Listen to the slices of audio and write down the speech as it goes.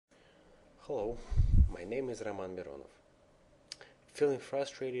Hello, my name is Roman Mironov. Feeling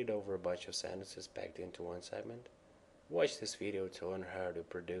frustrated over a bunch of sentences packed into one segment? Watch this video to learn how to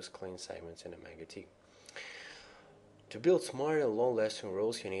produce clean segments in OmegaT. To build smart and long-lasting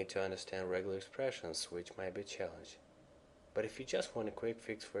rules, you need to understand regular expressions, which might be a challenge. But if you just want a quick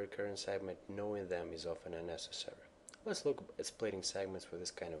fix for your current segment, knowing them is often unnecessary. Let's look at splitting segments with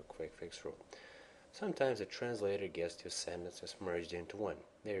this kind of a quick fix rule. Sometimes a translator gets two sentences merged into one.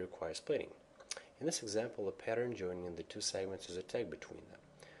 They require splitting. In this example, a pattern joining the two segments is a tag between them.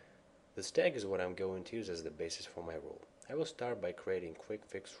 This tag is what I'm going to use as the basis for my rule. I will start by creating a quick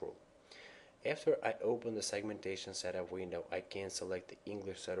fix rule. After I open the segmentation setup window, I can select the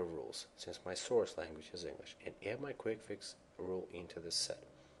English set of rules, since my source language is English, and add my quick fix rule into this set.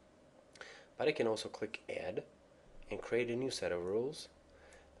 But I can also click Add and create a new set of rules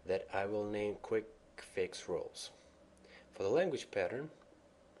that I will name Quick Fix Rules. For the language pattern,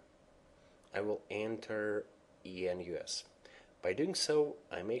 I will enter ENUS. By doing so,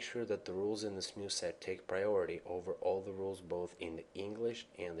 I make sure that the rules in this new set take priority over all the rules both in the English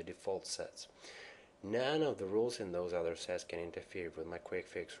and the default sets. None of the rules in those other sets can interfere with my quick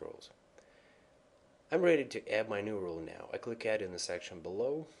fix rules. I'm ready to add my new rule now. I click Add in the section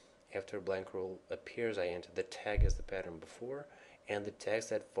below. After a blank rule appears, I enter the tag as the pattern before, and the text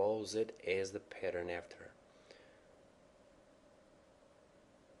that follows it as the pattern after.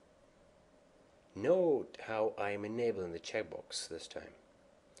 Note how I am enabling the checkbox this time.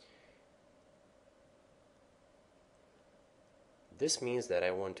 This means that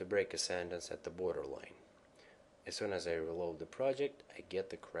I want to break a sentence at the borderline. As soon as I reload the project, I get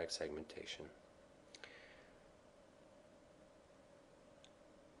the correct segmentation.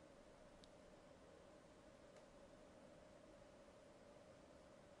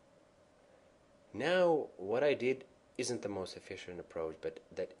 Now, what I did isn't the most efficient approach, but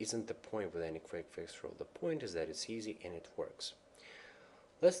that isn't the point with any quick fix rule. The point is that it's easy and it works.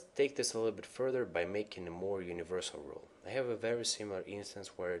 Let's take this a little bit further by making a more universal rule. I have a very similar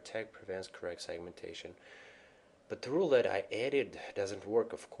instance where a tag prevents correct segmentation, but the rule that I added doesn't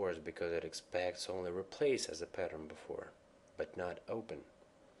work, of course, because it expects only replace as a pattern before, but not open.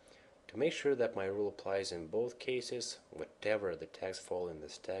 To make sure that my rule applies in both cases, whatever the text following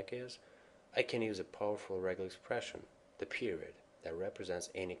this tag is, I can use a powerful regular expression, the period, that represents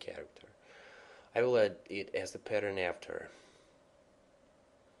any character. I will add it as the pattern after.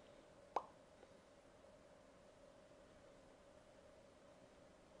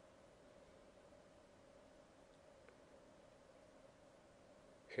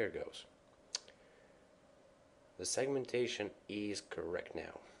 Here goes. The segmentation is correct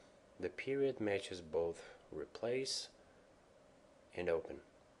now. The period matches both replace and open.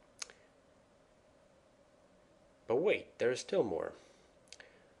 But wait, there is still more.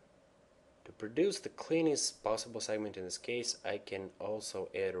 To produce the cleanest possible segment in this case, I can also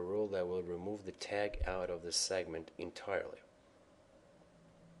add a rule that will remove the tag out of the segment entirely.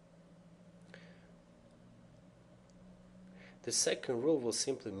 The second rule will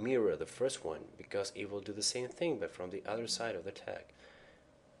simply mirror the first one because it will do the same thing but from the other side of the tag.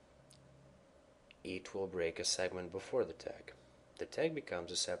 It will break a segment before the tag. The tag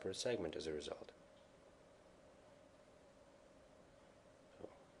becomes a separate segment as a result.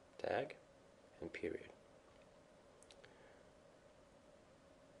 Tag and period.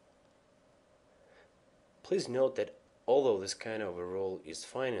 Please note that although this kind of a rule is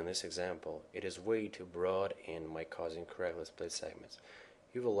fine in this example, it is way too broad and might cause incorrectly split segments.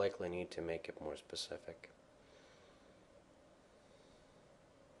 You will likely need to make it more specific.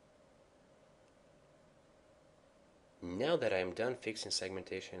 Now that I am done fixing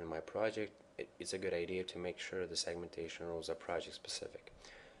segmentation in my project, it's a good idea to make sure the segmentation rules are project specific.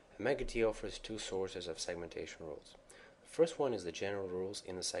 OmegaT offers two sources of segmentation rules. The first one is the general rules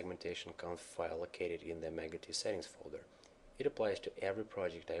in the segmentation conf file located in the OmegaT settings folder. It applies to every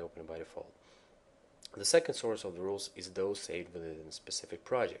project I open by default. The second source of the rules is those saved within a specific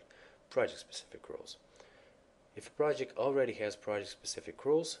project specific rules. If a project already has project-specific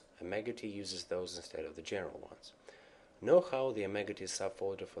rules, OmegaT uses those instead of the general ones. Know how the OmegaT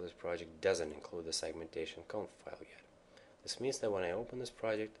subfolder for this project doesn't include the segmentation conf file yet. This means that when I open this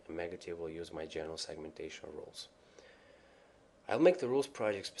project, OmegaT will use my general segmentation rules. I'll make the rules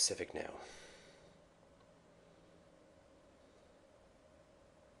project specific now.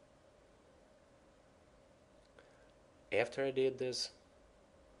 After I did this,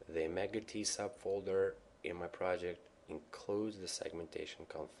 the OmegaT subfolder in my project includes the segmentation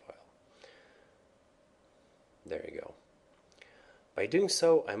conf file. There you go. By doing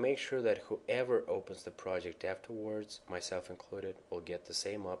so, I make sure that whoever opens the project afterwards, myself included, will get the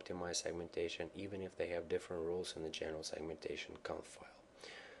same optimized segmentation even if they have different rules in the general segmentation conf file.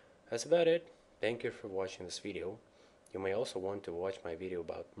 That's about it. Thank you for watching this video. You may also want to watch my video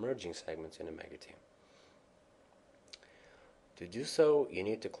about merging segments in OmegaT. To do so, you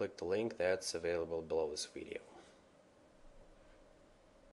need to click the link that's available below this video.